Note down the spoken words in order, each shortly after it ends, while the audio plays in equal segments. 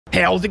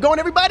How's it going,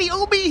 everybody?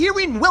 OB here,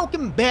 and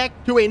welcome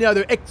back to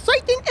another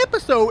exciting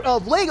episode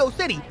of Lego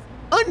City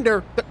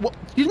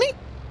excuse me?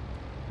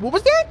 What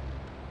was that?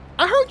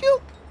 I heard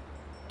you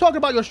talking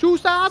about your shoe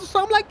size or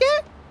something like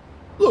that?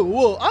 Look,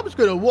 well, I'm just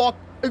gonna walk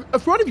in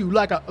front of you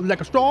like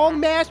a strong,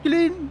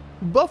 masculine,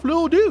 buff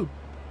little dude.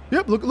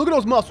 Yep, look at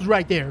those muscles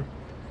right there.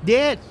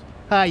 That's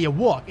how you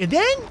walk. And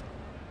then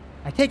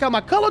I take out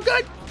my color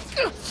gun,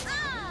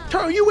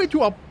 turn you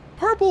into a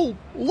purple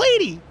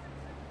lady.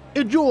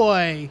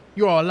 Enjoy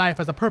your life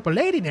as a purple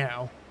lady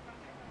now.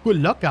 Good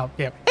luck out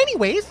there.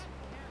 Anyways,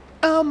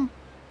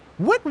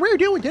 what we're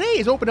doing today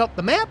is open up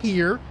the map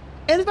here,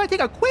 and if I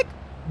take a quick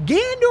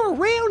gander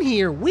around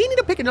here, we need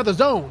to pick another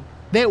zone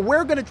that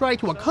we're going to try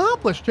to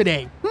accomplish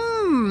today.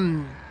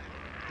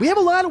 We have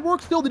a lot of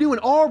work still to do in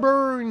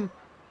Auburn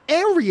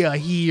area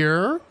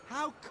here.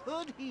 How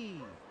could he?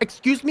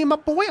 Excuse me, my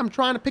boy, I'm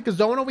trying to pick a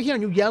zone over here,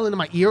 and you yelling in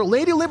my ear.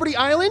 Lady Liberty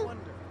Island,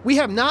 we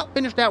have not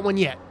finished that one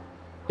yet.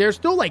 There's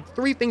still like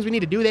 3 things we need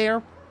to do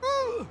there.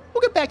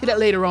 We'll get back to that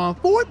later on.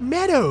 Fort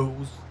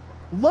Meadows.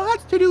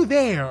 Lots to do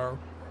there.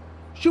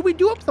 Should we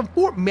do up some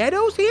Fort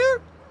Meadows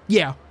here?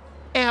 Yeah,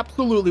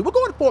 absolutely. We're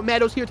going to Fort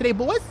Meadows here today,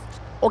 boys.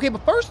 Okay,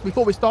 but first,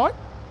 before we start,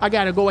 I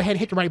got to go ahead and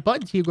hit the right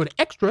buttons here. Go to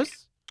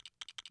Extras.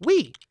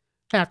 We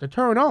have to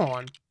turn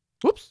on.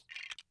 Whoops.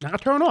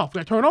 Not turn off. We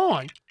got to turn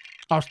on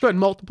our Stunt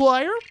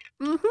Multiplier.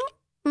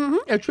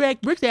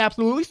 Attract bricks,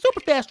 absolutely.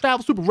 Super fast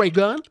travel, super ray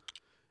gun.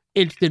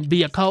 Instant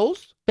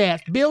vehicles.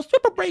 Fast build,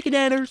 super breaking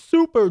enter,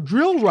 super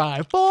drill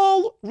ride,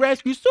 fall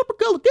rescue, super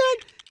color gun,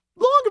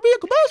 longer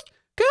vehicle burst,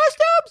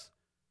 customs.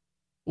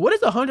 What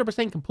is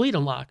 100% complete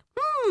unlock?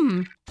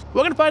 We're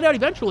gonna find out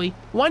eventually,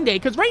 one day,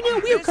 because right now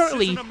we are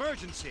currently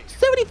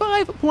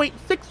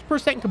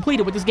 75.6%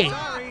 completed with this game.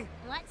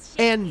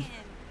 And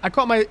I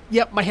caught my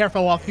hair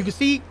fell off. You can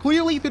see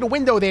clearly through the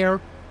window there.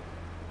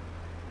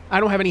 I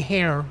don't have any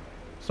hair,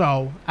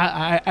 so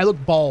I look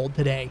bald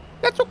today.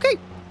 That's okay.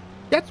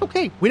 That's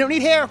okay. We don't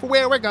need hair for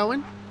where we're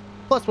going.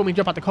 Plus, when we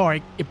jump out the car,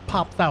 it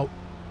pops out.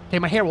 Okay,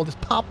 my hair will just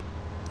pop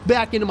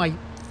back into my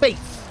face.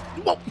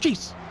 Whoa,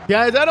 jeez.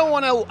 Guys, I don't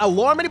want to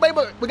alarm anybody,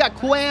 but we got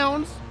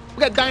clowns.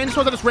 We got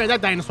dinosaurs. I just ran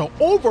that dinosaur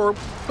over.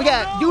 We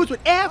got dudes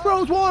with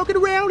afros walking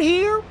around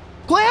here.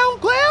 Clown.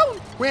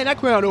 Ran that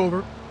clown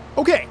over.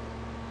 Okay,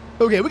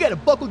 we got to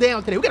buckle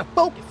down today. We got to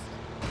focus.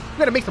 We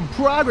got to make some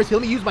progress here.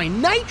 Let me use my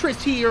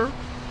nitrous here.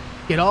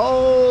 Get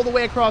all the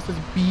way across this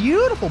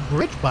beautiful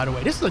bridge, by the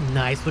way. This is a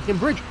nice looking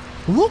bridge.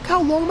 Look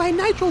how long my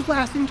nitro's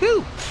lasting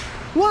too.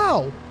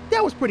 Wow,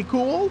 that was pretty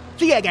cool.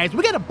 So yeah, guys,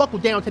 we gotta buckle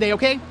down today,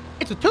 okay?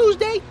 It's a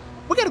Tuesday.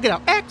 We gotta get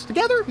our acts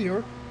together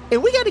here,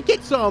 and we gotta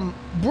get some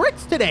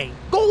bricks today.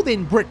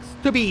 Golden bricks,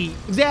 to be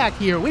exact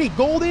here. We need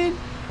golden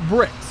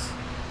bricks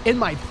in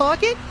my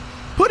pocket.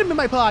 Put them in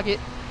my pocket,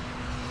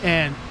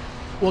 and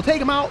we'll take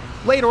them out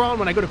later on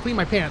when I go to clean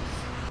my pants.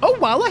 Oh,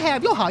 while I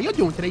have you, how you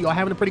doing today? Y'all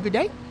having a pretty good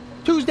day?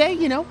 Tuesday,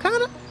 you know,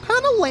 kind of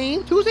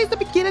lame. Tuesday's the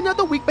beginning of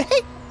the week, but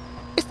hey,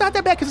 it's not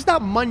that bad because it's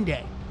not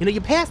Monday. You know,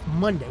 you passed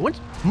Monday.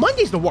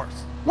 Monday's the worst.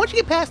 Once you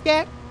get past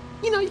that,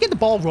 you know, you get the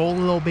ball rolling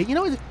a little bit. You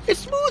know, it's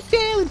smooth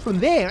sailing from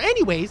there.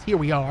 Anyways, here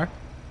we are.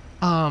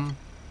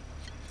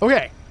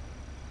 Okay.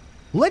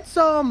 Let's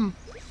do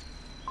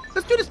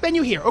this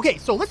menu here. Okay,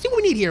 so let's see what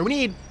we need here. We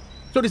need,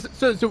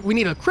 so we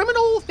need a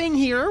criminal thing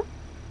here.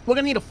 We're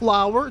gonna need a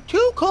flower,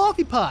 2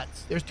 coffee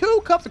pots. There's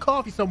 2 cups of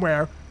coffee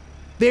somewhere.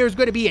 There's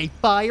going to be a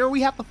fire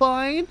we have to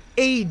find,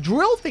 a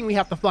drill thing we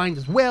have to find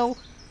as well.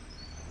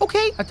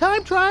 Okay, a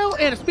time trial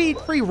and a speed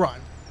free run.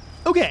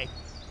 Okay,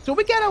 so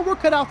we got our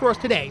work cut out for us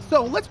today.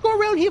 So let's go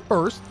around here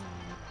first.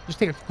 Just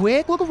take a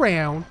quick look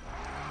around.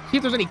 See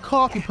if there's any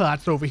coffee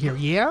pots over here,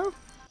 yeah?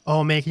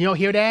 Oh man, can y'all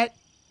hear that?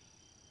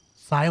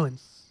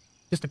 Silence.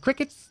 Just the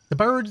crickets, the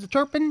birds, the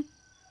chirping.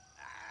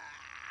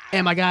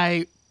 And my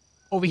guy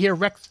over here,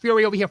 Rex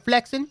Fury over here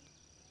flexing.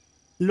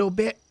 A little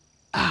bit.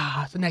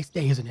 Ah, it's a nice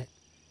day, isn't it?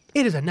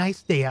 It is a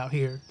nice day out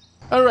here.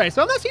 All right,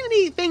 so I'm not seeing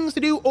any things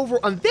to do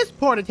over on this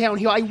part of town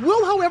here. I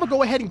will, however,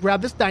 go ahead and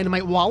grab this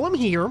dynamite while I'm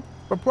here.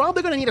 We're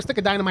probably going to need a stick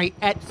of dynamite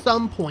at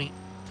some point.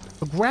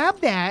 So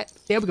grab that.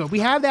 There we go. We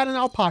have that in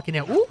our pocket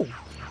now. Ooh,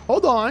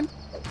 hold on.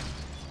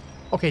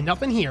 Okay,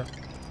 nothing here.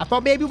 I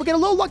thought maybe we'd get a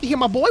little lucky here.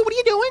 My boy, what are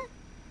you doing?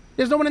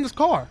 There's no one in this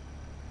car.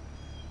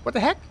 What the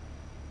heck?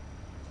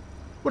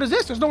 What is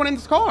this? There's no one in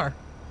this car.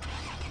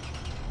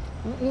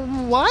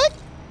 What?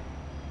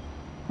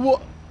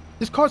 What?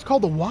 This car's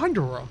called the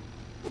Wanderer.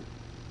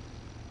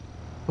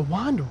 The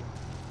Wanderer.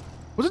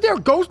 Wasn't there a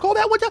ghost called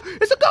that one time?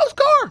 It's a ghost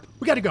car!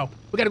 We gotta go.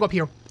 We gotta go up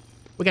here.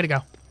 We gotta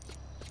go.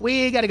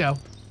 We gotta go.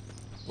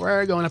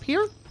 We're going up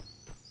here.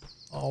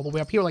 All the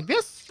way up here like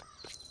this.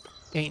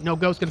 Ain't no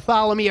ghost gonna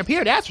follow me up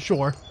here, that's for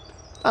sure.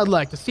 I'd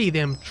like to see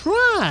them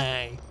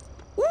try.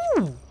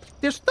 Ooh,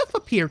 there's stuff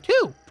up here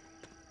too.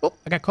 Oh,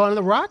 I got caught in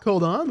the rock.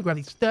 Hold on. Let me grab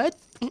these studs.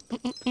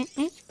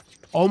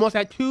 Almost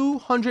at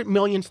 200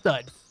 million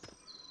studs.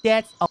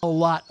 That's a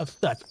lot of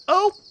studs.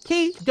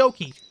 Okie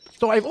dokie.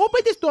 So I've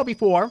opened this door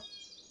before.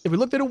 If we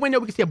look through the window,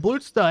 we can see a blue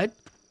stud.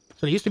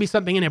 So there used to be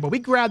something in there, but we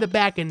grabbed it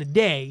back in the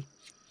day.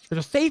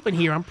 There's a safe in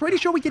here. I'm pretty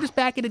sure we did this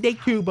back in the day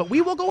too, but we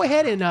will go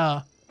ahead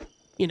and,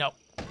 you know,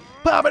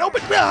 pop it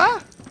open.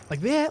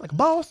 Like that, like a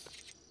boss.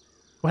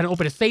 Go ahead and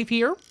open a safe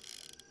here.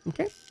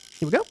 Okay,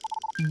 here we go.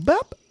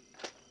 Bop.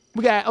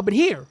 We got open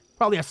here.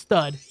 Probably a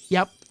stud.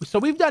 Yep. So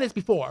we've done this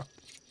before.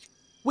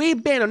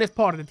 We've been on this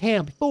part of the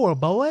town before,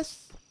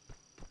 boys.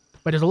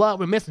 But there's a lot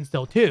we're missing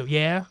still too,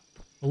 yeah?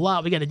 A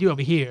lot we got to do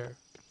over here.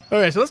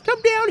 Alright, so let's come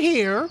down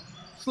here.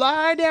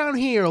 Slide down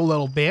here a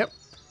little bit.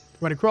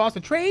 Run across the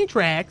train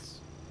tracks.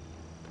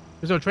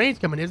 There's no trains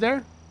coming, is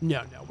there?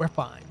 No, we're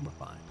fine. We're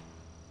fine.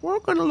 We're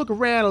going to look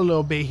around a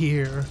little bit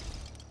here.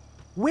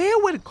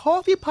 Where would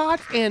coffee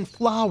pots and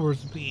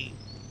flowers be?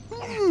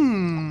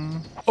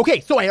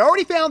 Okay, so I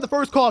already found the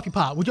first coffee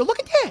pot. Would you look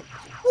at that?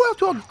 We're off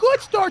to a good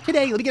start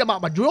today. Let me get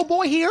my drill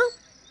boy here.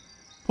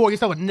 Pour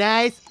yourself a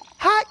nice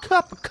hot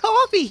cup of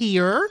coffee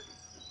here.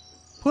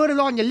 Put it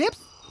on your lips.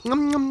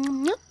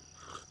 Woohoo!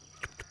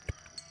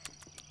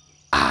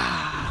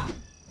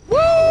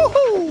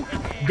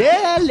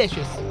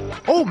 Delicious.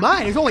 Oh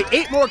my, there's only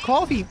 8 more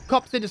coffee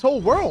cups in this whole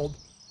world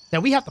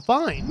that we have to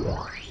find.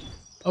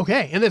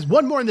 Okay, and there's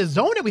one more in this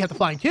zone that we have to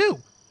find too.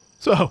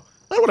 So,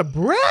 I don't want to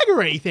brag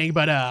or anything,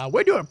 but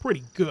we're doing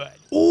pretty good.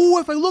 Oh,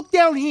 if I look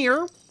down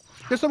here,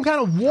 there's some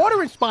kind of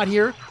watering spot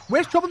here.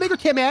 Where's Troublemaker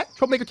Tim at?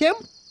 Troublemaker Tim?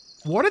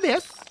 Water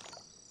this.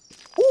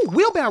 Oh,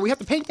 wheelbarrow. We have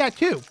to paint that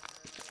too.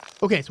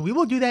 Okay, so we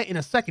will do that in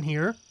a second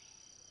here.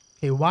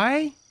 Okay,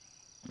 why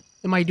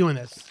am I doing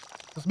this?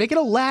 Let's make it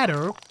a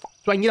ladder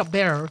so I can get up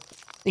there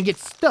and get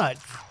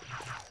studs.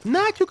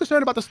 Not too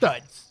concerned about the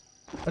studs.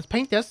 Let's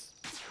paint this.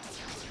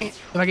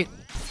 If I can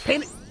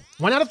paint it.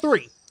 1 out of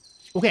 3.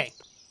 Okay.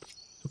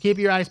 So keep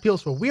your eyes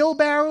peeled for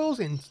wheelbarrows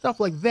and stuff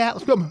like that.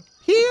 Let's come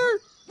here.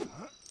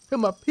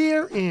 Come up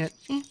here and...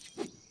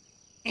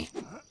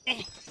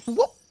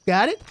 Whoop,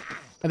 got it.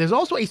 And there's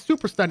also a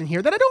super stud in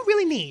here that I don't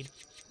really need.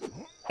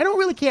 I don't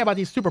really care about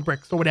these super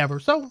bricks or whatever,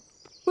 so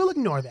we'll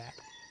ignore that.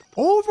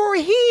 Over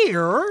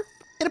here,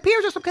 it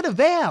appears there's some kind of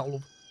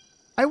valve.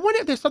 I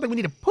wonder if there's something we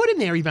need to put in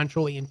there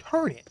eventually and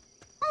turn it.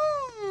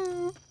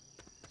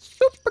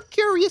 Super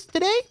curious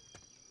today.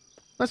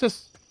 Let's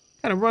just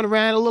kind of run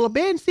around a little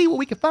bit and see what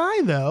we can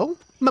find, though.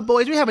 My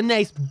boys, we have a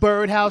nice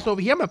birdhouse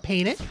over here. I'm going to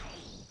paint it.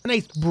 A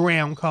nice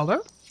brown color.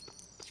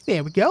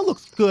 There we go.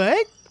 Looks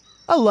good.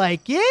 I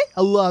like it.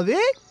 I love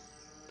it.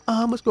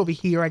 Let's go over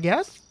here, I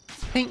guess.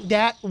 Paint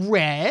that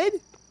red.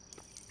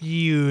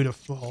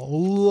 Beautiful.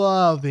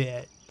 Love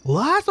it.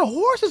 Lots of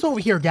horses over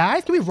here,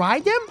 guys. Can we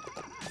ride them?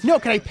 No,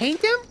 can I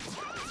paint them?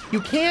 You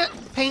can't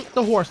paint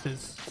the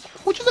horses,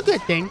 which is a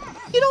good thing.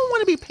 You don't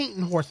want to be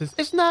painting horses.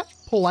 It's not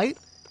polite,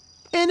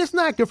 and it's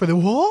not good for the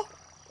wall.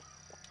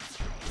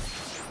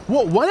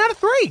 Whoa, 1 out of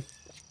 3.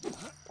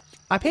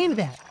 I painted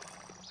that.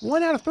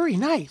 1 out of 3.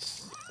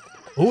 Nice.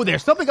 Oh,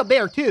 there's something up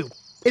there, too.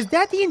 Is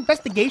that the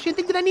investigation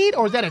thing that I need,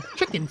 or is that a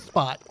chicken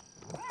spot?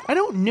 I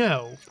don't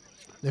know.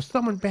 There's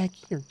someone back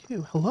here,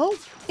 too. Hello?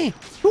 Hey,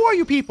 who are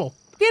you people?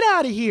 Get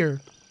out of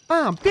here.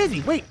 I'm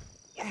busy. Wait.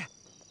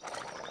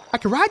 I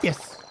can ride this.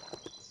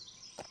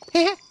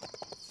 Nay!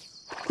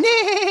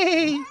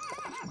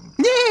 Nay,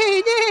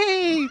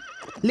 nay!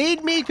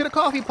 Lead me to the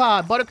coffee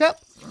pod, Buttercup.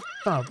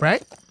 All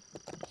right.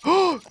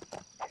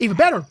 Even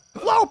better.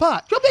 Flower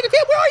pot. Troublemaker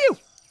Tim, where are you?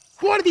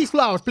 Water these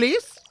flowers,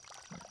 please.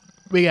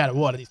 We gotta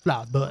water these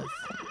flowers, Buzz.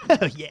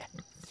 Oh, yeah.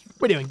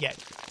 We're doing good.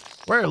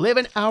 We're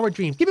living our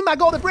dreams. Give me my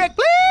golden brick,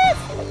 please!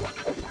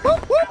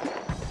 Whoop, whoop.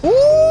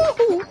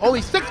 Ooh,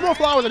 only 6 more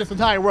flowers in this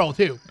entire world,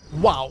 too.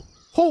 Wow.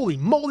 Holy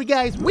moly,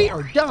 guys. We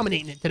are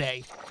dominating it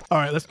today. All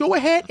right, let's go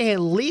ahead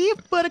and leave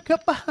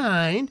Buttercup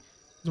behind.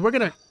 So we're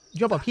going to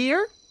jump up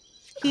here,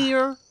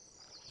 here,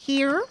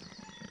 here.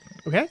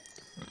 Okay.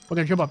 We're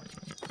going to jump up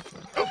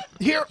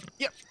here.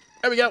 Yep.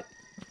 There we go.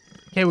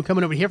 Okay, we're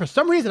coming over here. For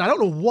some reason, I don't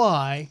know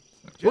why.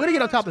 We're going to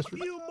get on top of this. A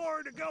few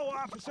more to go,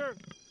 officer.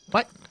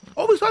 What?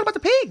 Oh, we was talking about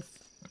the pigs.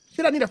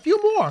 Shit, I need a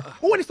few more.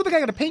 Oh, and there's something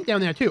I got to paint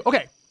down there, too.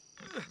 Okay.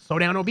 Slow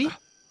down, OB.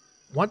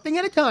 One thing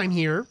at a time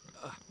here.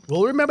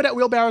 We'll remember that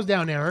wheelbarrow's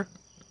down there.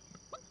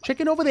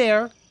 Chicken over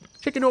there.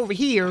 Chicken over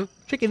here.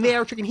 Chicken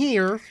there. Chicken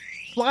here.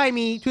 Fly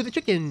me to the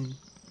chicken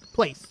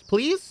place,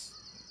 please.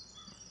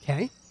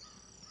 Okay.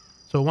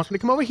 So it wants me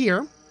to come over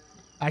here.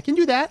 I can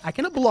do that. I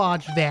can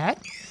oblige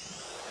that.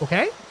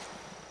 Okay.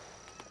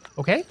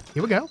 Okay.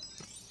 Here we go.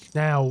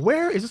 Now,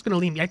 where is this going to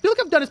lead me? I feel like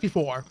I've done this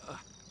before.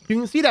 You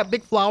can see that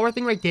big flower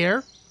thing right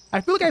there.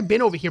 I feel like I've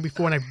been over here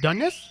before and I've done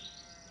this.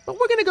 But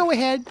we're going to go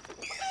ahead,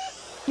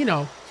 you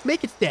know,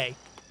 make it stay.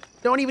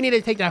 Don't even need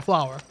to take that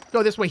flower.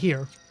 Go this way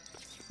here.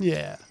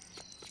 Yeah.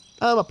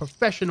 I'm a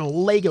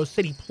professional Lego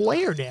City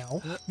player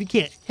now. If you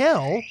can't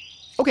tell.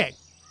 Okay.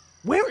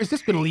 Where is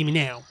this going to lead me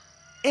now?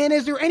 And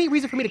is there any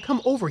reason for me to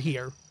come over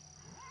here?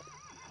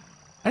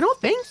 I don't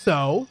think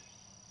so.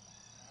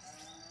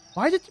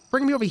 Why is it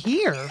bringing me over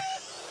here?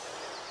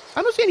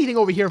 I don't see anything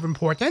over here of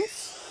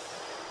importance.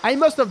 I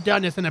must have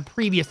done this in a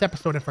previous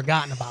episode and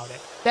forgotten about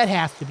it. That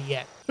has to be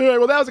it. All right,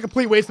 well, that was a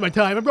complete waste of my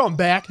time. I'm going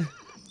back. I'm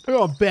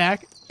going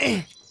back.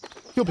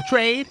 Feel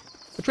betrayed.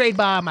 Betrayed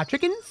by my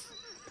chickens.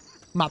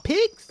 My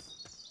pigs.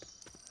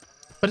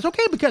 But it's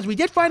okay because we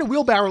did find a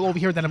wheelbarrow over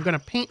here that I'm going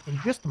to paint in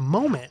just a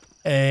moment.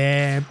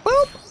 And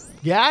boop.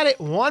 Got it.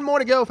 One more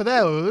to go for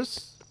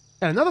those.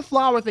 Got another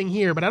flower thing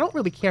here, but I don't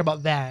really care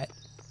about that.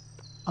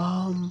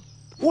 Oh,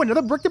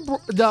 another brick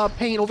to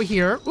paint over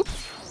here.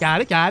 Oops.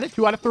 Got it.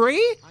 2 out of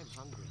 3.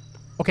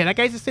 Okay, that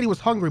guy just said he was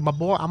hungry, my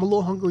boy. I'm a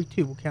little hungry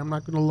too. Okay, I'm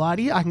not going to lie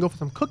to you. I can go for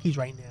some cookies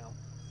right now.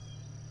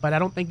 But I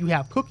don't think you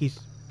have cookies.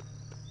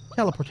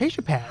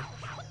 Teleportation pad.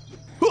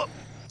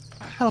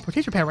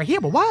 Teleportation pad right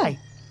here, but why?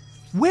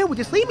 Where would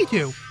this lead me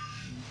to?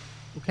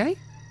 Okay.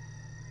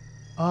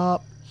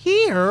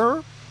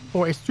 Here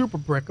for a super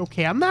brick.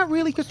 Okay, I'm not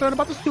really concerned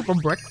about the super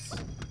bricks.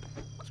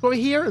 Let's go over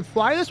here and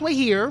fly this way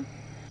here.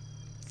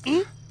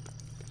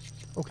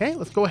 Okay,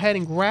 let's go ahead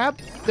and grab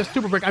the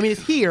super brick. I mean,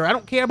 it's here. I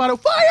don't care about it.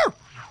 Fire!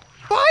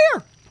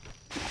 Fire!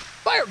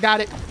 Fire!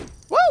 Got it.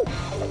 Woo!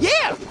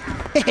 Yeah!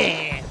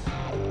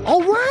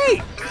 All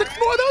right! 6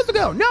 more of those to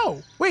go.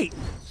 No, wait.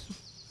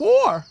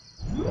 4.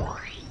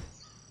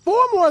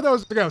 4 more of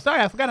those to go.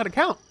 Sorry, I forgot how to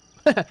count.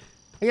 I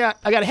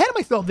got ahead of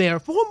myself there.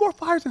 4 more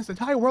fires in this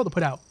entire world to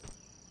put out.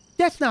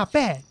 That's not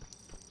bad.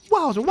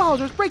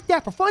 Wowzers, break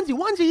that for funsies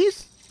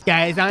onesies.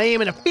 Guys, I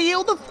am in a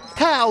field of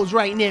cows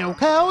right now.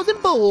 Cows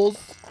and bulls.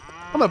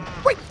 I'm gonna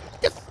break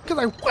this because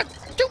I want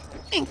to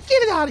and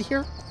get it out of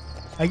here.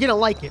 I didn't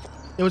like it.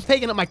 It was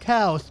taking up my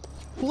cows'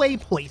 play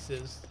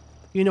places.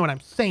 You know what I'm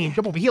saying?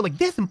 Jump over here like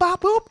this and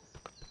bop boop.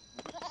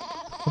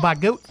 What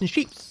about goats and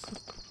sheeps?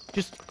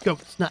 Just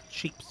goats, not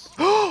sheeps.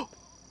 Oh!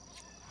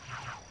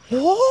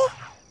 Oh!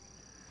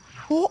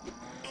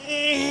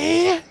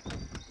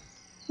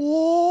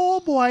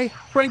 Oh boy.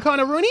 Friend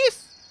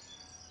Conneroonies,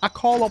 I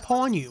call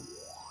upon you.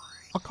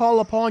 I call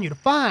upon you to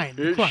find.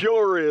 It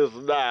sure is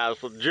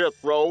nice of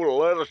Jethro to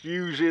let us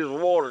use his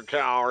water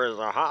tower as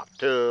a hot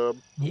tub.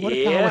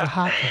 Water tower as a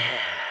hot tub.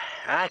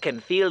 I can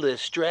feel the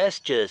stress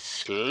just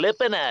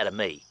slipping out of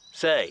me.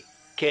 Say,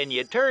 can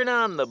you turn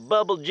on the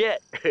bubble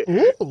jet?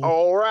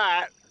 All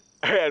right.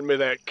 Hand me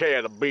that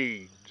can of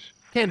beans.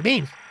 Can of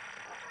beans?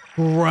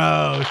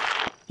 Gross.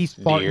 He's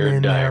farting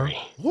in diary.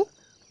 there.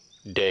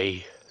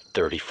 Day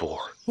 34.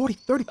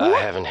 34? I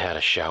haven't had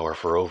a shower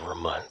for over a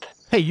month.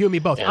 Hey, you and me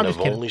both. And I'm just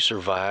I've kidding. only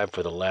survived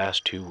for the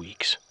last 2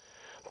 weeks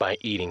by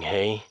eating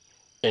hay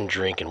and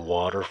drinking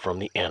water from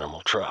the animal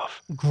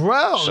trough.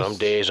 Gross. Some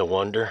days I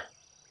wonder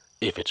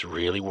if it's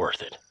really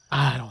worth it.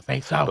 I don't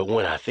think so. But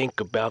when I think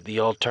about the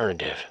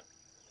alternative,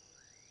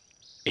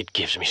 it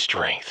gives me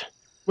strength.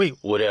 Wait.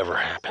 Whatever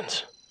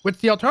happens. What's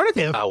the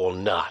alternative? I will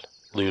not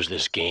lose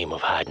this game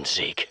of hide and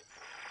seek.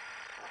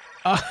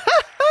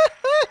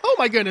 Oh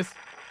my goodness.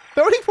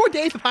 34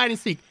 days of hide and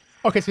seek.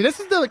 Okay, so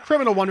this is the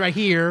criminal one right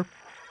here. Are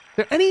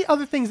there any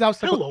other things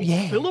outside? Hello,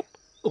 yeah. Philip.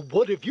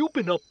 What have you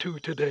been up to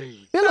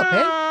today? Philip,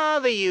 eh?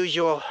 The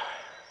usual.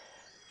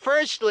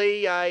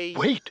 Firstly, I...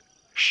 Wait.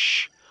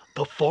 Shh.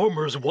 The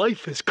farmer's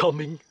wife is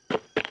coming.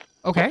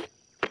 Okay.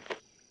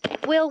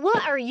 Well,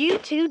 what are you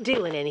two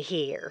doing in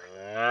here?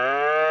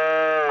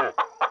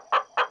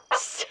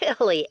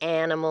 Silly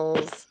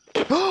animals.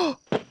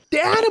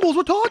 The animals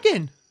were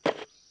talking.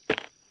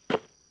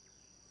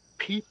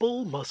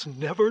 People must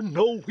never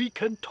know we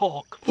can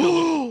talk,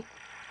 Philip.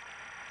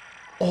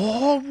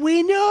 Oh,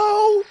 we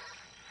know.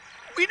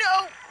 We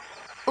know.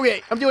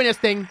 Okay, I'm doing this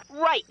thing.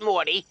 Right,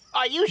 Morty.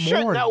 Are you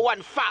sure no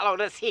one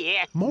followed us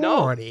here?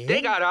 Morty. No,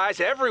 they got eyes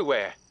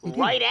everywhere.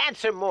 Right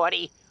answer,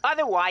 Morty.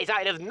 Otherwise,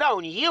 I'd have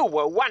known you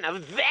were one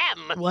of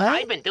them. What?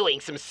 I've been doing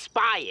some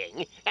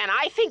spying, and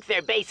I think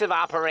their base of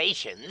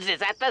operations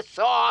is at the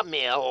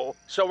sawmill.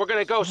 So we're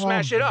gonna go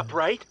smash it up,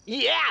 right?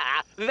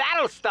 Yeah,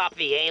 that'll stop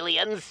the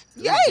aliens.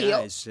 Yeah. You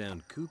guys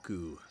sound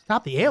cuckoo.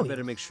 Stop the You aliens.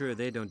 better make sure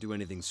they don't do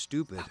anything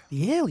stupid.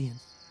 The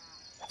aliens.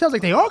 Sounds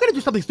like they are gonna do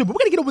something stupid. We're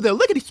gonna get over there.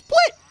 Lickety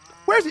split.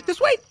 Where is it? This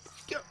way.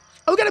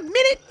 Oh, we got a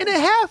minute and a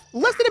half.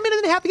 Less than a minute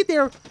and a half to get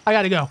there. I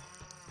gotta go.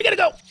 We gotta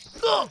go.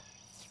 Ugh.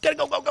 Gotta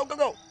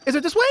go. Is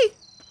it this way?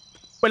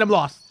 Wait, I'm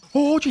lost.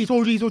 Oh, jeez.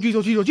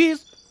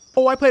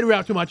 Oh, I played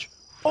around too much.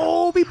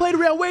 Oh, we played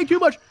around way too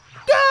much.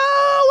 Go,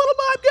 little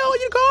mom, go in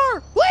your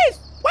car. Please,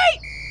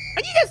 wait.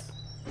 I need this.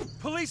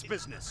 Police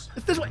business.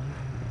 It's this way.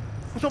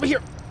 It's over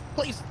here.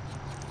 Please.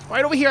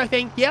 Right over here, I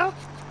think. Yeah?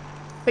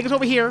 I think it's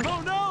over here.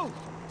 Oh, no.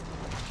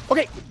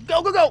 Okay,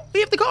 go.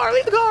 Leave the car.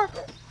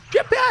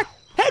 Get back.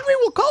 Henry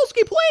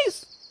Wilkolsky,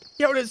 please.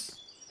 There it is.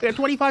 I got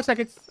 25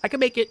 seconds. I can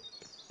make it.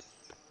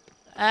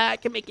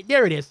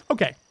 There it is.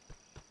 Okay.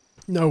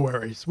 No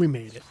worries. We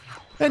made it.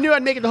 I knew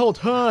I'd make it the whole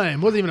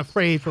time. Wasn't even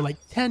afraid for like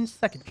 10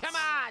 seconds. Come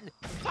on,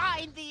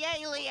 find the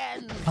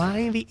aliens.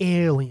 Find the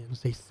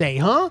aliens, they say,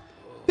 huh?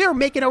 They're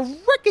making a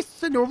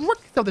ruckus and a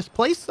ruckus of this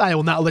place. I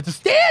will not let it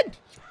stand.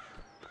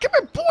 Come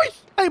here,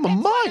 boys. I am a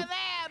mime.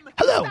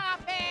 Hello.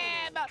 Stop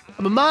him.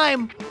 I'm a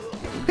mime.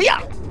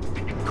 Yeah.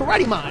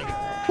 Karate mime.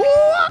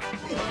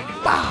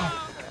 Wow.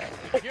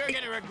 You're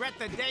gonna regret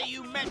the day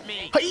you met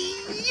me.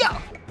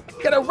 Yeah.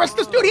 Gotta arrest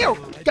this dude here.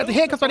 Got the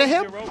handcuffs on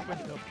him.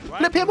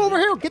 Flip him over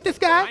here. Get this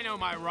guy. I know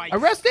my rights.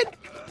 Arrested.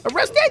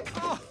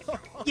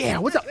 Yeah,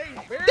 what's up?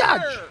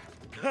 Dodge.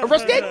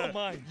 Arrested.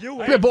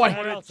 Come here,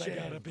 boy.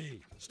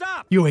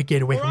 Stop. You ain't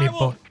getting away from me,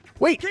 boy.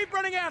 Wait. Keep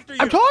running after you.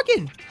 I'm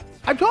talking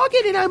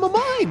and I'm a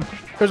mime.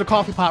 There's a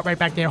coffee pot right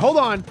back there. Hold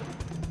on.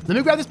 Let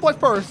me grab this boy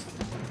first.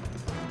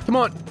 Come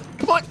on.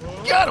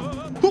 Get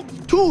him.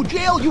 To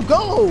jail you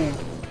go.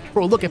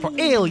 We're looking for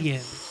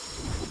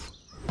aliens.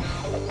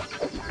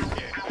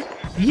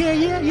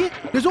 Yeah.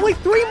 There's only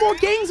 3 more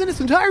gangs in this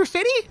entire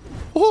city?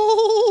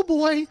 Oh,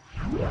 boy.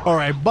 All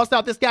right, bust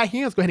out this guy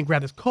here. Let's go ahead and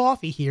grab this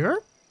coffee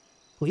here.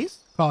 Please,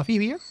 coffee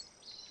here.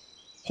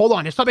 Hold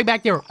on, there's something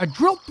back there. A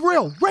drill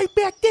right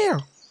back there.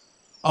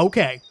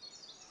 Okay.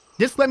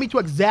 This led me to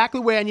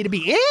exactly where I need to be.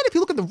 And if you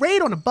look at the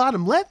raid on the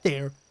bottom left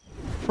there,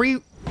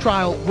 free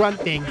trial run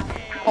thing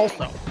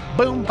also.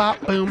 Boom,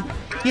 bop, boom.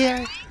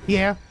 Yeah.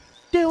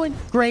 Doing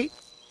great.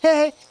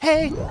 Hey.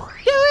 Doing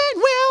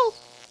well.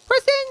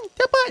 Pressing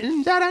the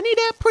buttons that I need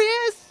to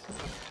press.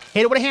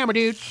 Hit it with a hammer,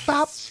 dude.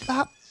 Bop.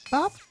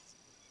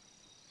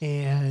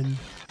 And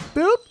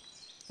boop.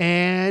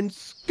 And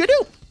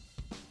skadoop.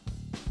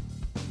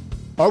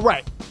 All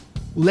right.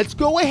 Let's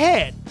go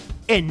ahead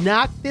and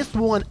knock this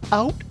one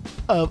out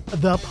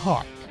of the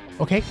park.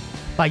 Okay?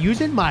 By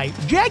using my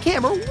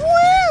jackhammer.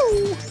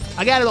 Woo!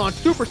 I got it on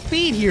super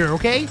speed here,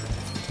 okay?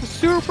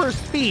 Super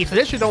speed. So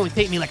this should only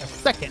take me like a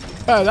second.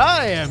 And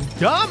I am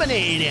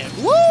dominating.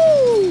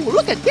 Woo!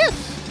 Look at this.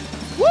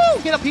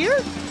 Woo! Get up here.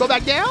 Go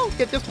back down.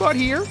 Get this part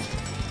here.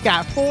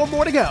 Got 4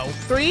 more to go.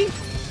 3,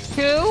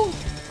 2,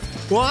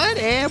 1,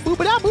 and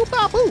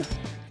boop-a-da-boop-a-boop.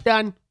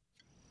 Done.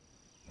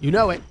 You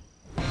know it.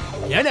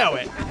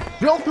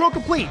 Drill through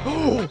complete.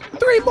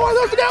 3 more of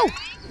those to go.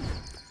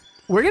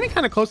 We're getting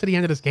kind of close to the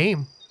end of this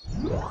game.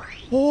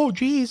 Oh,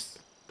 jeez.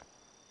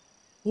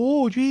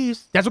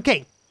 That's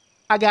okay.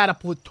 I got a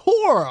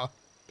plethora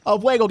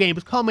of Lego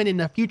games coming in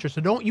the future,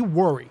 so don't you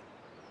worry.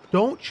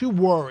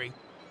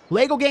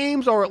 Lego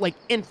games are like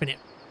infinite.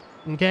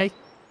 Okay?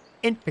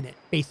 Infinite,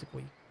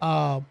 basically.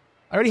 I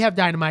already have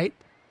dynamite.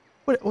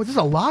 What, was this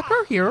a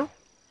locker here?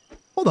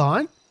 Hold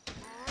on.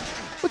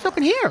 What's up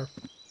in here?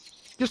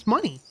 Just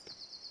money.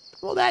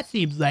 Well, that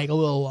seems like a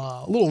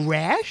little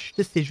rash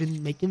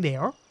decision making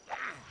there.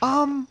 We're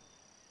gonna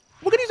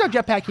use our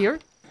jetpack here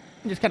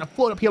and just kind of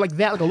float up here like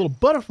that, like a little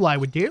butterfly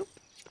would do.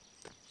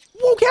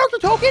 Whoa, character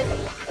token!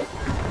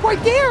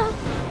 Right there!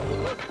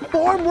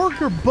 Farm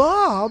worker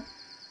Bob.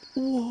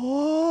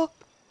 Whoa,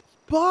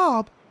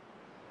 Bob.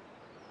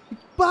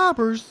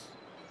 Bobbers.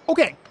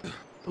 Okay,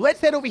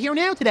 let's head over here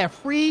now to that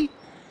free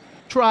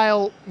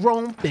trial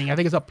roam thing. I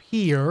think it's up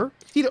here.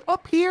 It's either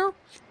up here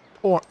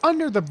or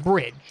under the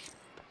bridge.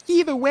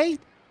 Either way,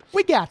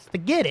 we got to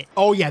get it.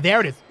 Oh yeah, there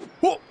it is.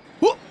 Whoa.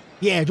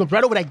 Yeah, jumped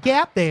right over that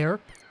gap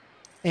there.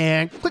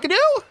 And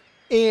click-a-doo.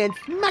 And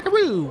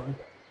smackaroo.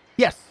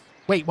 Yes.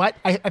 Wait, what?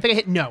 I think I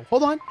hit no.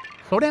 Hold on.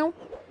 Slow down.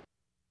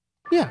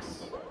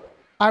 Yes.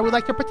 I would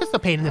like to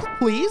participate in this,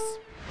 please.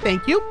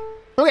 Thank you.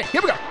 Okay,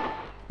 here we go.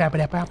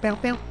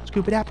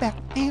 Scoop it out back.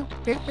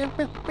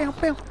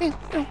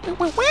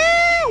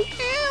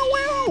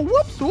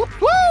 Whoops.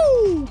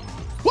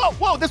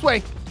 Whoa, this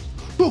way.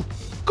 Ooh,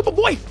 come on,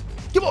 boy.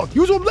 Come on,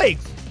 use them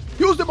legs.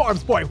 Use them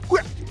arms, boy.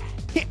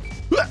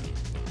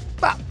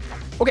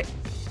 Okay,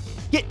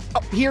 get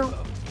up here.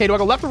 Okay, do I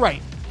go left or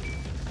right?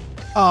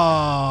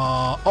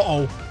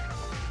 Uh-oh.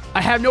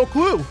 I have no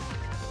clue.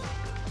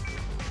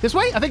 This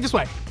way? I think this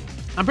way.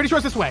 I'm pretty sure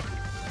it's this way.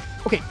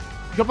 Okay,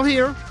 jump up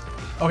here.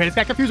 Okay, this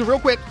got confusing real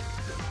quick.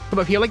 Come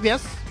up here like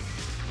this.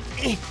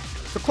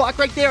 The clock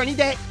right there. I need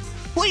that.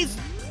 Please.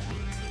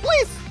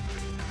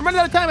 I'm running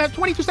out of time. I have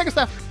 22 seconds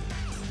left.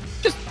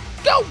 Just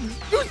go.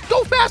 Just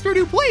go faster,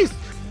 dude. Please.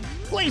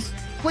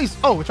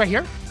 Oh, it's right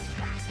here.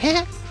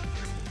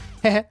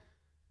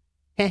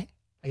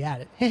 I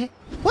got it.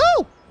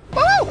 Woo!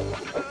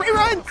 Free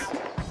runs!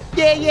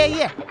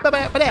 Yeah.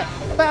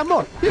 Five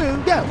more. Here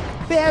we go.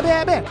 Bam.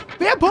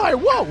 Vampire,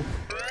 whoa!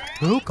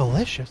 Ooh,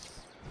 delicious.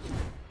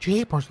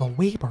 Jeepers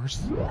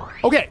Louise.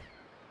 Okay,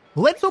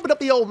 let's open up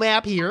the old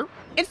map here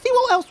and see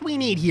what else we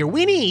need here.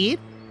 We need,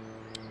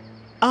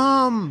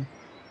 so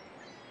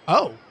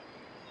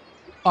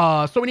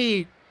we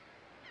need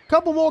a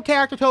couple more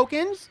character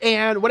tokens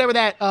and whatever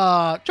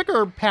that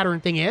trigger pattern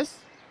thing is.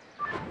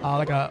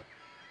 Like a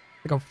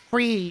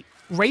free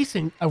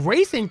racing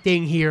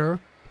thing here.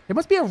 There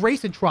must be a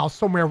racing trial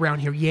somewhere around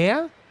here,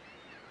 yeah?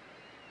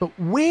 But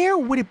where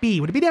would it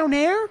be? Would it be down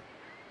there?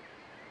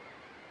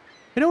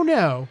 I don't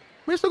know.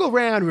 We're just gonna go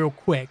around real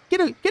quick.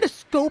 Get a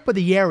scope of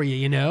the area,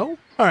 you know?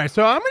 Alright,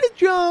 so I'm gonna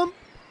jump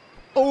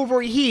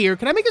over here.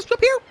 Can I make this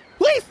jump here?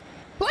 Please!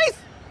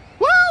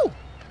 Woo!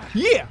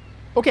 Yeah!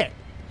 Okay.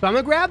 So I'm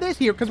gonna grab this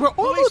here because we're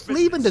almost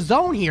leaving the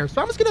zone here.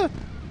 So I'm just gonna,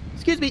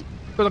 excuse me,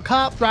 there's a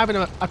cop driving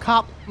a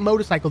cop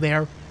motorcycle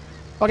there.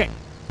 Okay.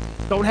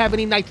 Don't have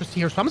any nitrous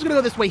here, so I'm just gonna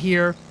go this way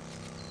here.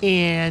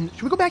 And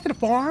should we go back to the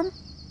farm?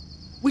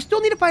 We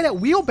still need to find that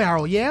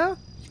wheelbarrow, yeah?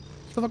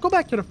 So if I go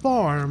back to the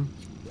farm,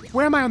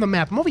 where am I on the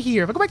map? I'm over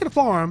here. If I go back to the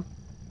farm,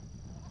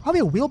 probably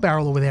a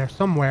wheelbarrow over there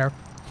somewhere.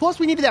 Plus,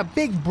 we needed that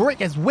big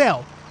brick as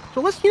well. So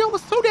let's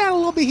slow down a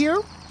little bit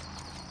here.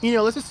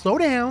 Let's just slow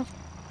down.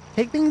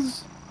 Take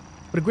things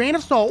with a grain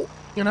of salt,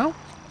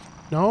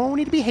 No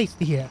need to be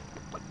hasty here.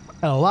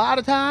 Got a lot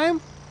of time.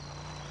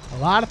 A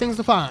lot of things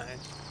to find.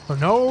 So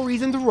no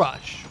reason to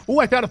rush. Oh,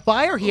 I found a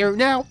fire here.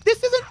 Now,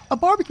 this isn't a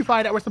barbecue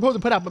fire that we're supposed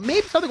to put out, but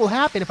maybe something will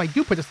happen if I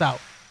do put this out.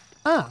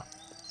 Ah,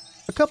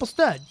 a couple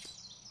studs.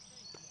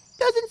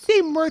 Doesn't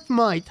seem worth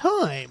my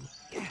time.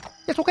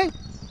 It's okay.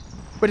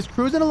 We're just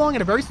cruising along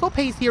at a very slow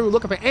pace here. We're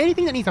looking for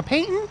anything that needs a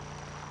painting,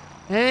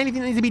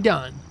 anything that needs to be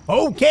done.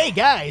 Okay,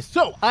 guys,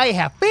 so I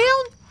have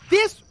found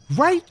this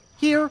right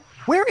here.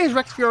 Where is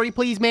Rex Fury,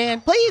 please,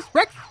 man? Please,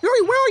 Rex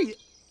Fury, where are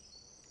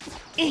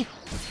you?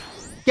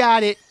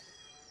 Got it.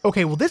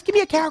 Okay, well, this give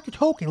me a character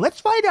token. Let's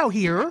find out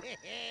here.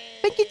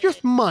 I think it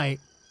just might.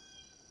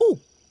 Oh,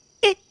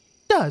 it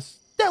does.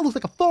 That looks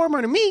like a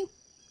farmer to me.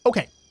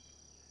 Okay,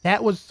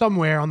 that was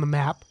somewhere on the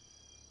map.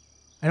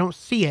 I don't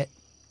see it.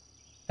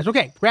 That's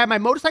okay. Grab my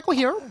motorcycle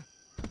here.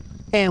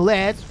 And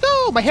let's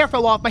go. My hair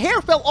fell off. My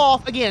hair fell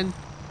off again.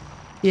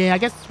 Yeah, I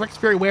guess Rex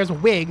Fury wears a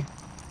wig.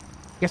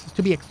 Guess it's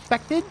to be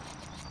expected.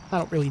 I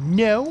don't really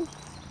know.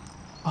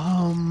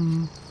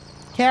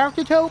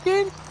 Character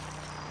token?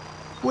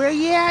 Where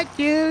you at,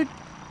 dude?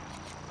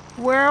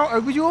 Where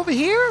was you over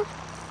here?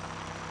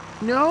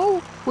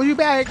 No? Was you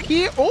back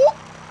here? Oh!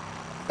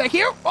 Back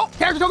here? Oh,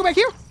 character token back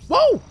here?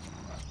 Whoa!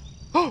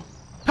 Oh!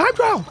 Time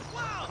trial!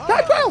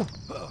 Time trial!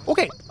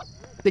 Okay.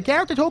 The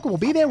character token will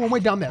be there when we're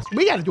done this.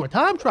 We gotta do a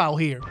time trial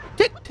here.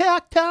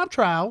 Tic-tac time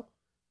trial.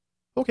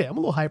 Okay, I'm a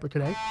little hyper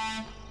today.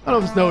 I don't know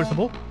if it's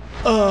noticeable.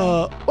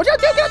 Watch out, dude!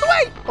 Get out the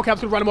way! Okay, I'm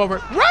just gonna run him over.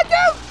 Run,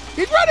 dude!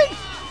 He's running!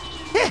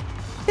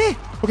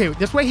 Okay,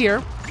 this way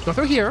here. Go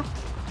through here.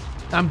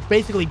 I'm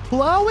basically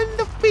plowing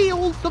the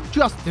fields of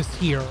justice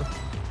here.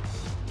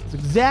 That's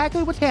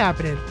exactly what's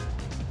happening.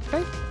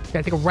 Okay,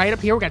 gotta take a right up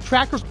here. We got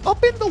tractors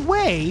up in the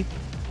way,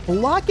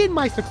 blocking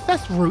my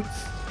success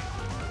routes.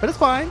 But it's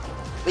fine.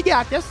 We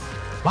got this.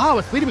 Wow,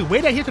 it's leading me way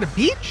down here to the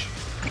beach.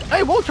 Hey,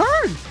 it won't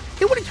turn.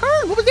 It wouldn't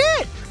turn. What was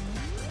it?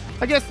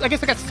 I guess I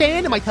got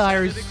sand in my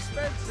tires.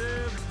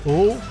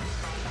 Oh,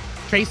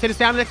 Chase said it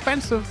sounded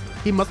expensive.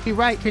 He must be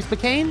right. Chase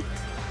McCain,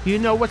 you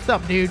know what's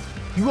up, dude.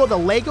 You are the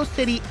Lego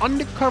City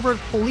Undercover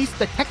police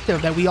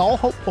detective that we all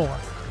hope for.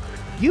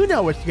 You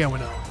know what's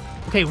going on.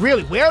 Okay,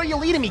 really, where are you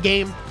leading me,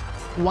 game?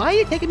 Why are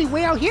you taking me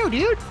way out here,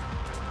 dude?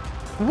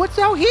 What's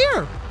out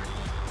here?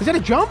 Is that a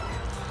jump?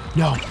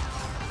 No.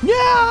 No!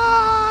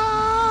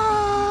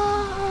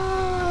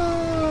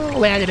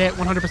 Landed it,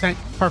 100%.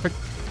 Perfect.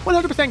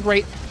 100%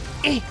 great.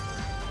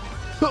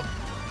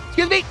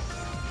 Excuse me.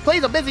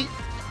 Please, I'm busy.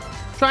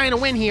 Trying to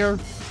win here.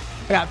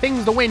 I got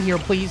things to win here,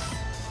 please.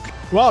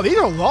 Wow, these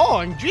are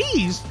long.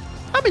 Jeez.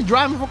 I've been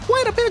driving for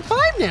quite a bit of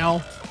time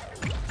now.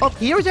 Up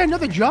here, is there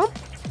another jump?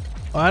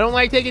 I don't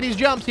like taking these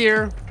jumps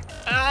here.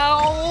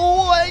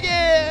 Ow!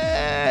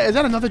 Is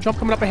that another jump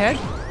coming up ahead?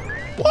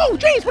 Whoa,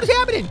 jeez, what is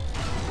happening?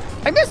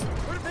 I missed.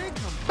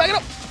 Back it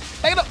up.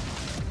 Back it up.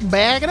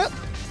 Back it up.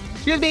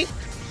 Excuse me.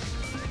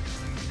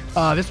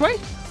 This way?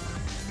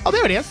 Oh,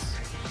 there it is.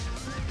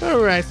 All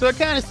right, so it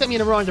kind of sent me in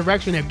the wrong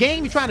direction there.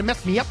 Game, you trying to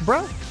mess me up,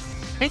 bro?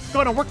 Ain't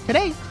going to work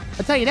today.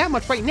 I'll tell you that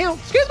much right now.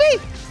 Excuse me!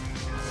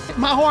 Hit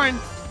my horn.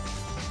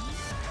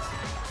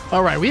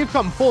 All right, we've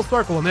come full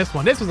circle on this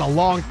one. This was a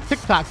long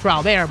TikTok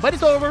trial there, but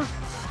it's over.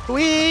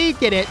 We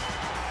did it.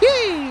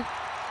 Yay!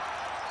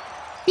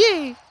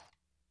 Yay!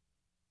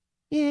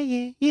 Yeah,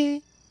 yeah, yeah.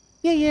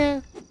 Yeah,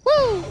 yeah.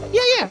 Woo!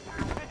 Yeah, yeah.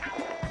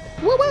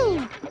 Woo,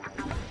 woo!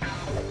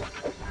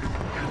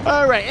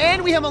 All right,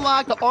 and we have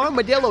unlocked the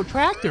Armadillo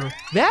Tractor.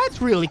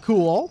 That's really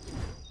cool.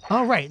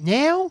 All right,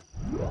 now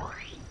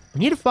we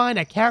need to find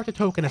that character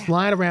token that's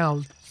lying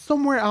around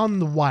somewhere out in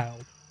the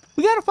wild.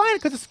 We gotta find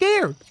it because it's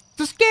scared.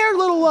 It's a scared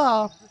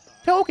little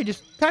token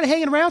just kind of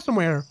hanging around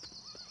somewhere.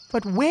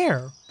 But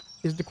where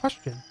is the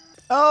question?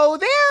 Oh,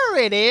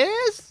 there it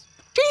is.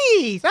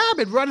 Jeez, I've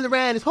been running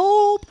around this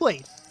whole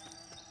place.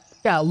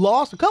 Got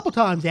lost a couple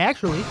times,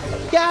 actually.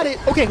 Got it.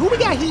 Okay, who we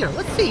got here?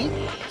 Let's see.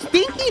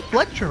 Stinky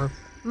Fletcher.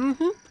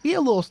 He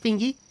a little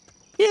stinky.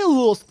 He a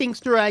little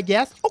stinkster, I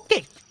guess.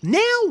 Okay,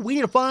 now we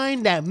need to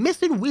find that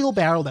missing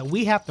wheelbarrow that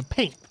we have to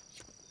paint.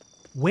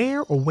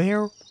 Where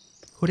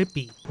could it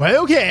be?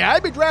 Well, okay,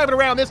 I've been driving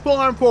around this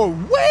farm for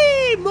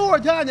way more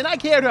time than I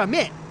care to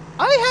admit.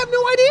 I have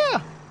no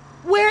idea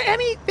where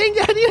anything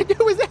that I need to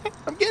do is at.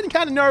 I'm getting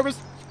kind of nervous.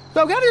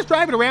 So I'm kind of just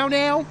driving around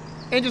now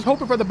and just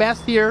hoping for the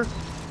best here.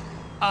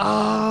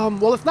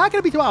 Well, it's not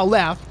going to be to our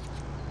left.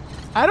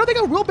 I don't think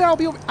a wheelbarrow will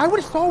be over. I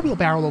would have saw a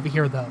wheelbarrow over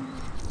here, though.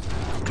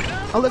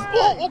 Unless,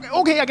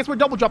 okay, I guess we're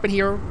double jumping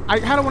here. I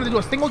kind of wanted to do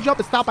a single jump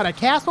and stop at a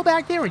castle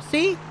back there and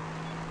see.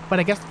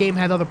 But I guess the game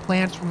had other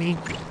plans for me.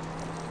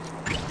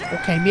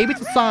 Okay, maybe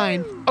it's a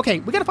sign. Okay,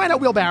 we got to find out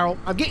wheelbarrow.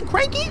 I'm getting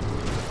cranky.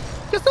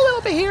 Just a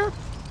little bit here.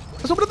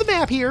 Let's open up the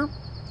map here.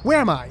 Where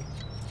am I?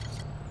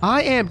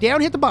 I am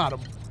down here at the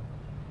bottom.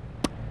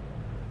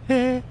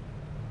 We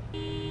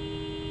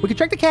can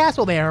check the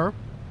castle there.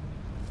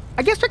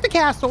 I guess check the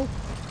castle.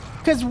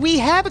 Because we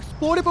have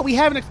explored it, but we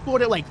haven't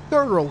explored it, like,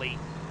 thoroughly.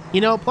 You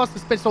know, plus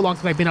it's been so long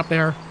since I've been up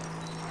there.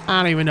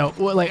 I don't even know.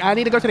 Like, I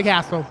need to go to the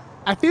castle.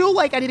 I feel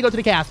like I need to go to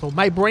the castle.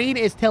 My brain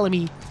is telling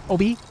me,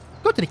 Obi,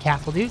 go to the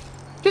castle, dude.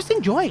 Just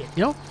enjoy it,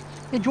 you know?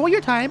 Enjoy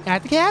your time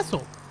at the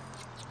castle.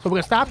 So we're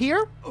gonna stop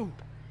here. We're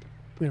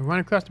gonna run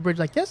across the bridge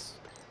like this.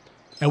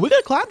 And we're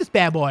gonna climb this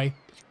bad boy.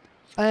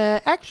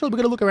 Actually, we're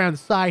gonna look around the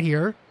side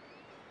here.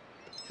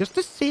 Just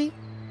to see.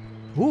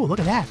 Ooh, look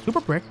at that.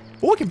 Super brick.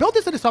 Oh, we can build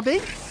this into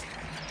something.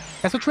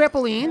 That's a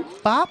trampoline.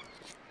 Bop.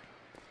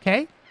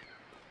 Okay.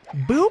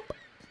 Boop.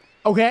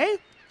 Okay.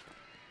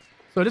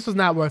 So this is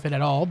not worth it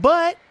at all.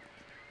 But,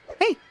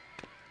 hey,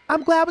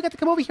 I'm glad we got to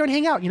come over here and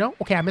hang out, you know?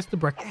 Okay, I missed the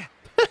brick.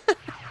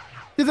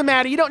 Doesn't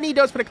matter. You don't need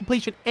those for the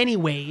completion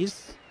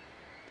anyways.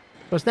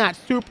 So it's not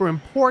super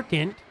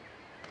important.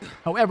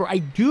 However, I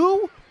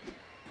do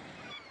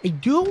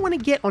want to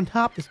get on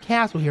top of this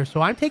castle here.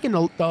 So I'm taking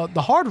the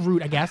hard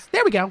route, I guess.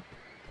 There we go.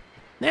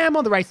 Now I'm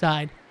on the right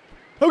side.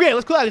 Okay,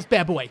 let's climb this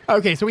bad boy.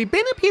 Okay, so we've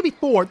been up here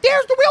before.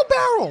 There's the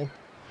wheelbarrow.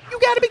 You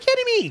gotta be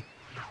kidding me.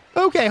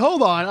 Okay,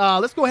 hold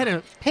on. Let's go ahead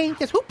and paint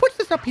this. Who puts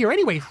this up here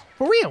anyways?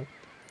 For real.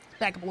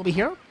 Back up over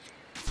here.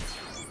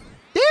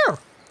 There.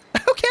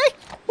 Okay.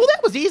 Well,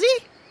 that was easy.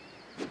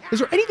 Is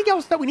there anything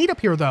else that we need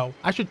up here, though?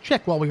 I should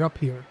check while we're up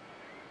here.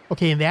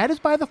 Okay, and that is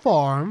by the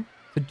farm.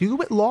 The dude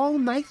with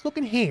long,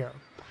 nice-looking hair.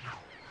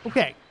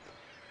 Okay.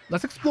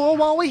 Let's explore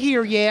while we're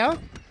here, yeah?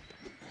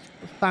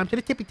 Let's climb to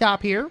the tippy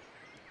top here.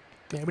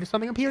 Maybe there's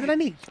something up here that I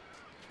need.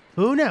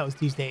 Who knows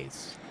these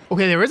days?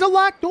 Okay, there is a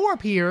locked door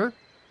up here.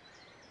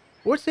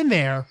 What's in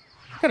there?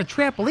 Got a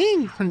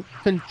trampoline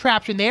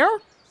contraption there?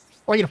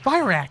 Or I need a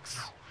fire axe.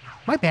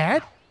 My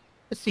bad.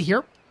 Let's see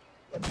here.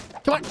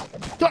 Come on.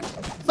 Come on.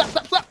 Slap,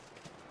 slap, slap.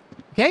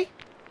 Okay.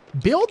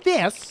 Build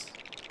this.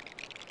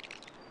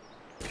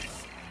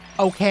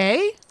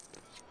 Okay.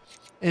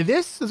 And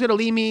this is going to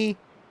lead me...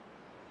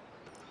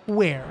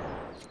 where?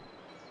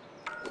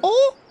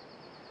 Oh!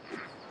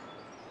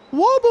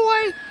 Whoa,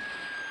 boy!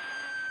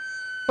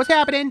 What's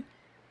happening?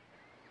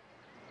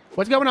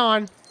 What's going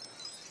on?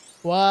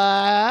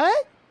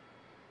 What?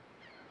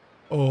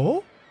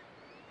 Oh?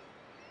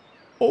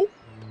 Oh?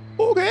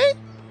 Okay.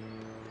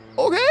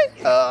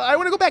 Okay. I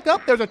want to go back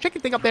up. There's a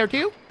chicken thing up there,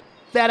 too,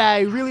 that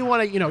I really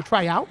want to, you know,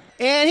 try out.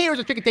 And here's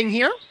a chicken thing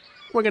here.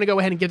 We're going to go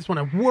ahead and give this one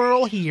a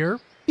whirl here.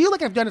 Feel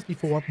like I've done this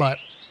before, but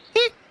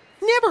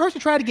never hurts to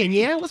try it again,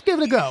 yeah? Let's give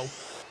it a go.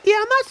 Yeah,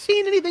 I'm not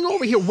seeing anything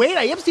over here. Wait,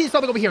 I am seeing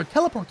something over here.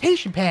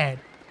 Teleportation pad.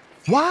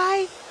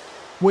 Why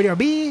would there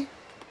be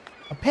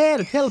a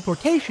pad of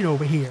teleportation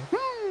over here?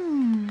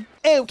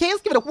 Okay,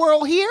 let's give it a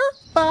whirl here.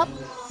 Bop.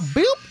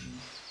 Boop.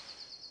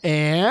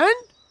 And...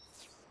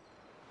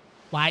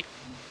 what?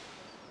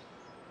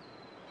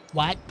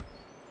 What?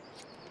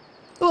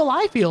 Well,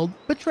 I feel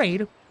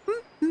betrayed.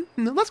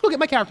 Let's go get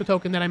my character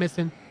token that I'm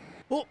missing.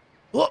 Oh,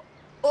 oh,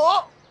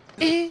 oh.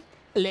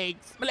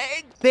 Legs, my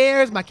legs.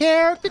 There's my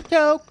character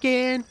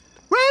token.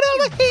 Right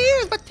over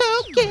here's my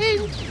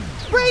token.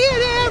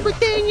 Bringing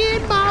everything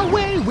in my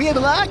way. We have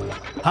unlocked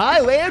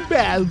Highland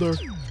Battler.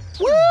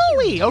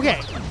 Woo-wee.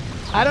 Okay.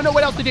 I don't know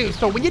what else to do.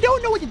 So when you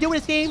don't know what to do in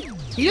this game,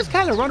 you just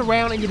kind of run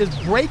around and you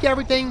just break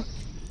everything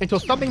until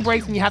something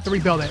breaks and you have to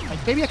rebuild it.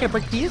 Like, maybe I can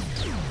break these?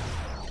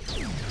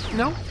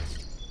 No?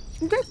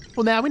 Okay.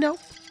 Well, now we know.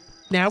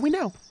 Now we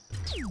know.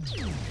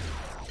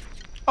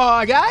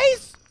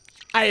 Guys,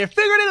 I have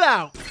figured it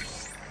out.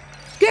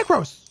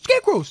 Scarecrows!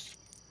 Scarecrows!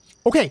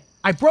 Okay,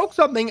 I broke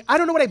something. I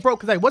don't know what I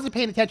broke because I wasn't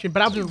paying attention,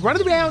 but I was just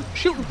running around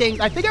shooting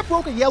things. I think I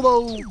broke a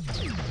yellow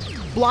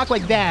block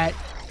like that,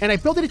 and I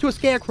built it into a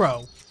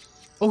scarecrow.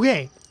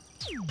 Okay.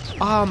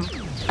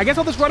 I guess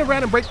I'll just run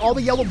around and break all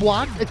the yellow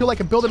blocks until I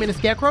can build them into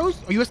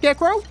scarecrows. Are you a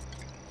scarecrow?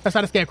 That's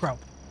not a scarecrow.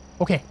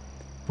 Okay.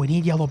 We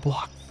need yellow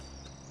blocks.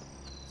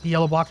 See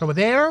yellow blocks over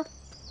there.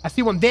 I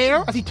see one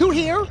there. I see two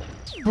here.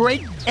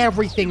 Break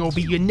everything, OB.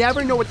 You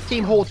never know what the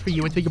game holds for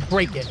you until you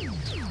break it.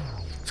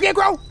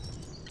 Scarecrow!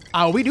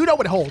 Oh, we do know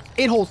what it holds.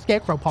 It holds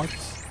scarecrow parts.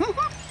 3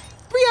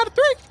 out of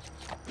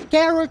 3.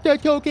 Character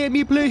token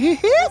me, please.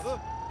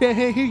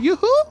 Okay,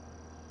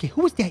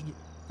 who is that?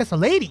 That's a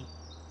lady.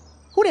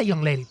 Who that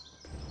young lady?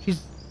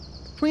 She's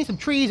between some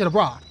trees and a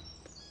rock.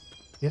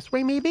 This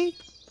way, maybe?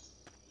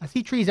 I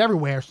see trees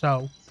everywhere,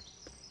 so...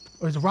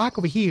 there's a rock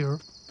over here.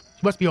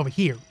 She must be over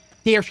here.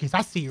 There she is.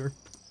 I see her.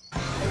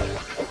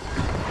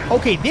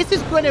 Okay, this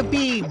is going to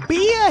be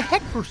Bea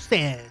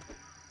Heckerson.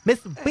 Miss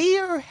Bea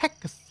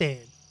Heckerson.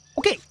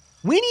 Okay,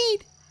 we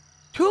need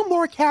 2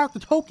 more character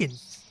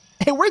tokens.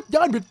 And we're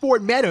done with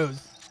Fort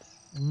Meadows.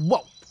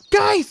 Whoa.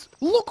 Guys,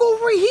 look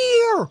over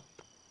here.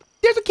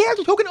 There's a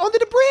character token under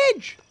the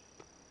bridge.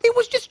 It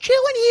was just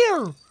chilling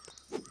here.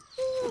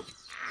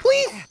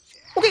 Please.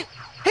 Okay,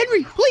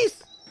 Henry,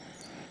 please.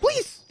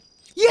 Please.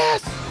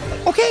 Yes.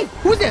 Okay,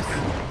 who is this?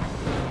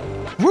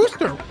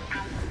 Rooster.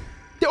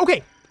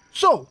 Okay,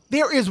 so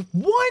there is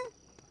 1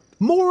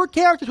 more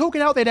character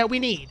token out there that we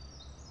need.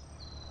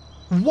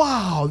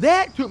 Wow,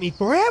 that took me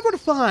forever to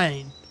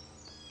find.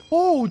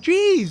 Oh,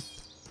 jeez.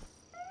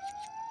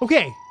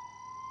 Okay.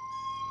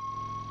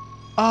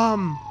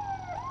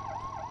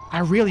 I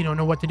really don't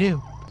know what to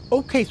do.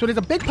 Okay, so there's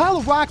a big pile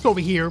of rocks over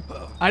here.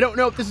 I don't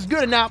know if this is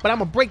good or not, but I'm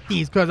gonna break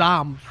these because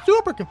I'm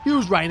super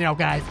confused right now,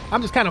 guys.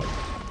 I'm just kind of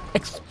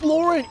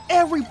exploring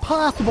every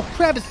possible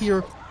crevice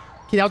here.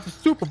 Okay, that was a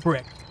super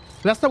brick.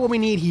 So that's not what we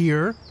need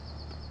here.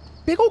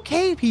 big old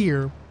cave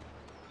here.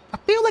 I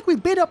feel like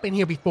we've been up in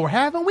here before,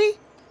 haven't we?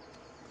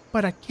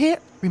 But I can't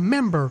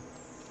remember.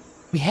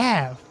 We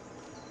have.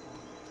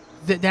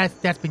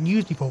 That's been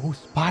used before. Ooh,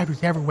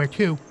 spiders everywhere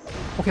too.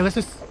 Okay, let's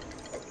just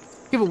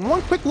give it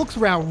one quick looks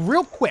around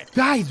real quick.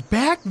 Guys,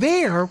 back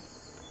there,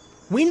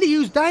 we need to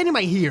use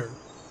dynamite here.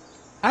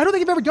 I don't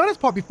think I've ever done this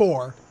part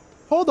before.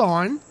 Hold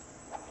on.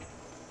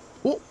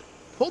 Oh,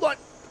 hold on.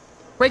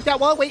 Break that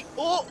wall. Wait.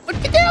 Oh,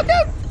 get down,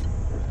 dude.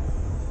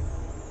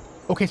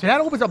 Okay, so that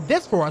opens up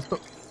this for us, but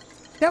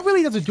that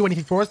really doesn't do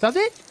anything for us, does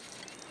it?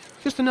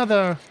 Just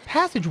another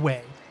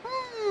passageway.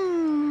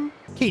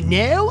 Okay,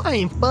 now I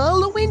am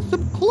following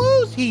some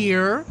clues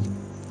here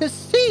to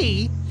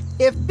see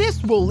if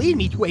this will lead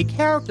me to a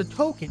character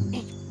token.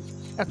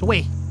 That's the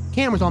way.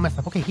 Camera's all messed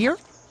up. Okay, here.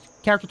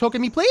 Character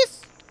token me,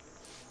 please.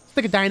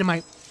 Stick of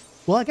dynamite.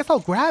 Well, I guess I'll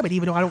grab it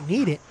even though I don't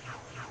need it.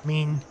 I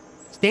mean,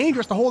 it's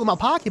dangerous to hold in my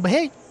pocket, but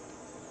hey,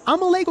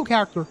 I'm a Lego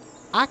character.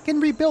 I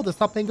can rebuild if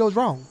something goes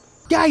wrong.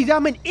 Guys,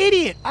 I'm an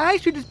idiot. I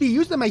should just be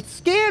using my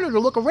scanner to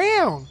look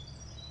around.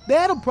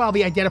 That'll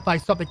probably identify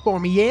something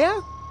for me,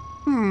 yeah?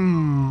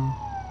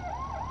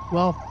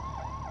 Well,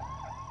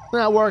 it's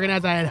not working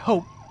as I had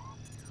hoped.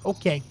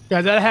 Okay,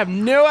 guys, I have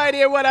no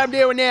idea what I'm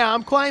doing now.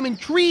 I'm climbing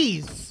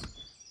trees.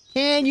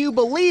 Can you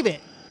believe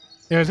it?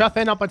 There's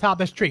nothing up on top of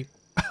this tree.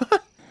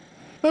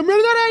 I'm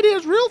running out of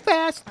ideas real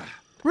fast.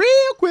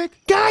 Real quick.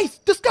 Guys,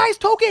 the sky's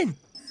token.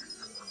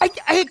 I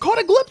had caught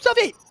a glimpse of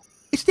it.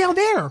 It's down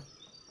there.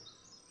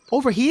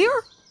 Over here?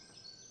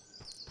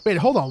 Wait,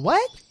 hold on,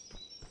 what?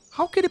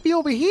 How could it be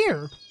over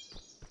here?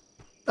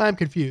 I'm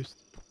confused.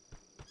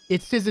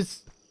 It says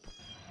it's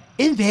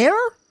in there?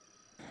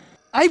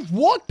 I've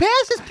walked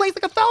past this place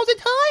like 1,000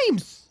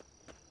 times.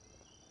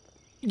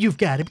 You've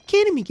got to be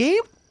kidding me,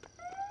 game.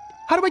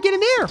 How do I get in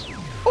there?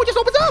 Oh, it just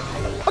opens up.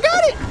 I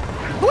got it.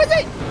 Who is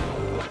it?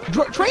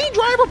 Train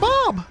driver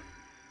Bob.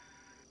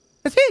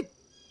 That's it.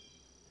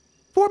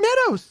 Fort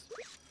Meadows.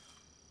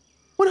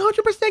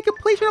 100%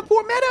 completion of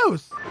Fort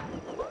Meadows.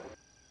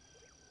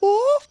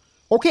 Oh.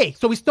 Okay,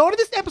 so we started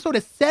this episode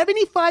at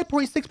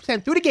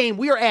 75.6% through the game.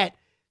 We are at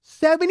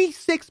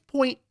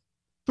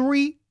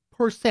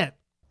 76.3%.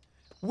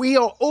 We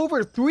are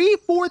over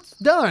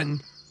 3/4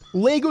 done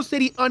Lego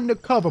City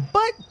Undercover,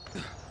 but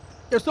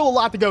there's still a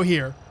lot to go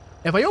here.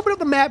 If I open up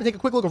the map and take a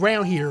quick look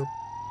around here,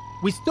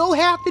 we still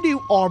have to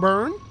do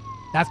Auburn.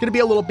 That's going to be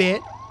a little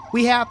bit.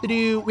 We have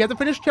to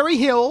finish Cherry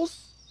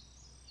Hills,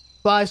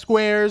 5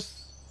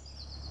 Squares,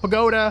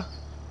 Pagoda.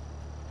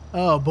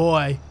 Oh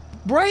boy.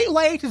 Bright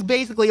Lights is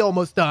basically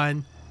almost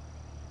done.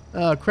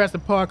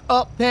 Crescent Park,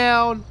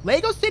 Uptown,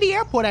 Lego City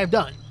Airport I've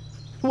done.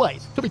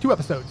 Twice. Took me 2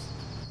 episodes.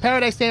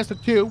 Paradise Sands took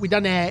 2. We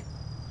done that.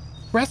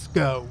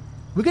 Fresco.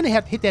 We're gonna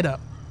have to hit that up.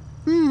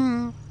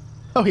 Oh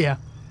yeah.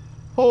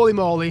 Holy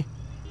moly.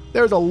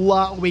 There's a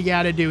lot we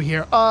gotta do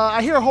here.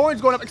 I hear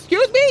horns going up.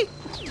 Excuse me?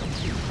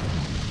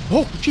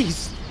 Oh,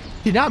 jeez.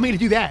 Did not mean to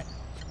do that.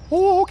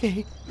 Oh,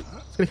 okay.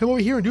 Just gonna come over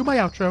here and do my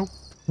outro.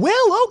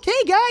 Well,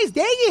 okay, guys.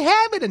 There you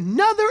have it.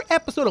 Another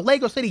episode of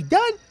Lego City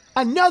done.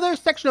 Another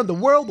section of the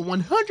world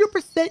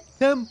 100%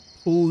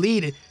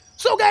 completed.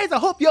 So, guys, I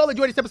hope you all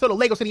enjoyed this episode of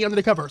Lego City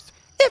Undercovers.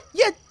 If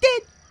you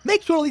did,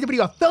 make sure to leave the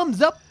video a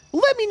thumbs up.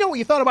 Let me know what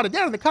you thought about it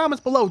down in the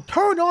comments below.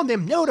 Turn on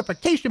them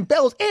notification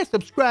bells and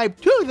subscribe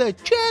to the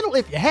channel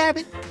if you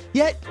haven't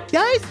yet.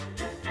 Guys,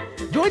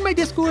 join my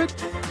Discord.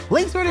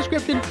 Links are in the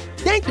description.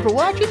 Thank you for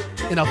watching,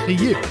 and I'll see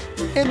you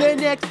in the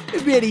next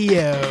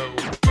video.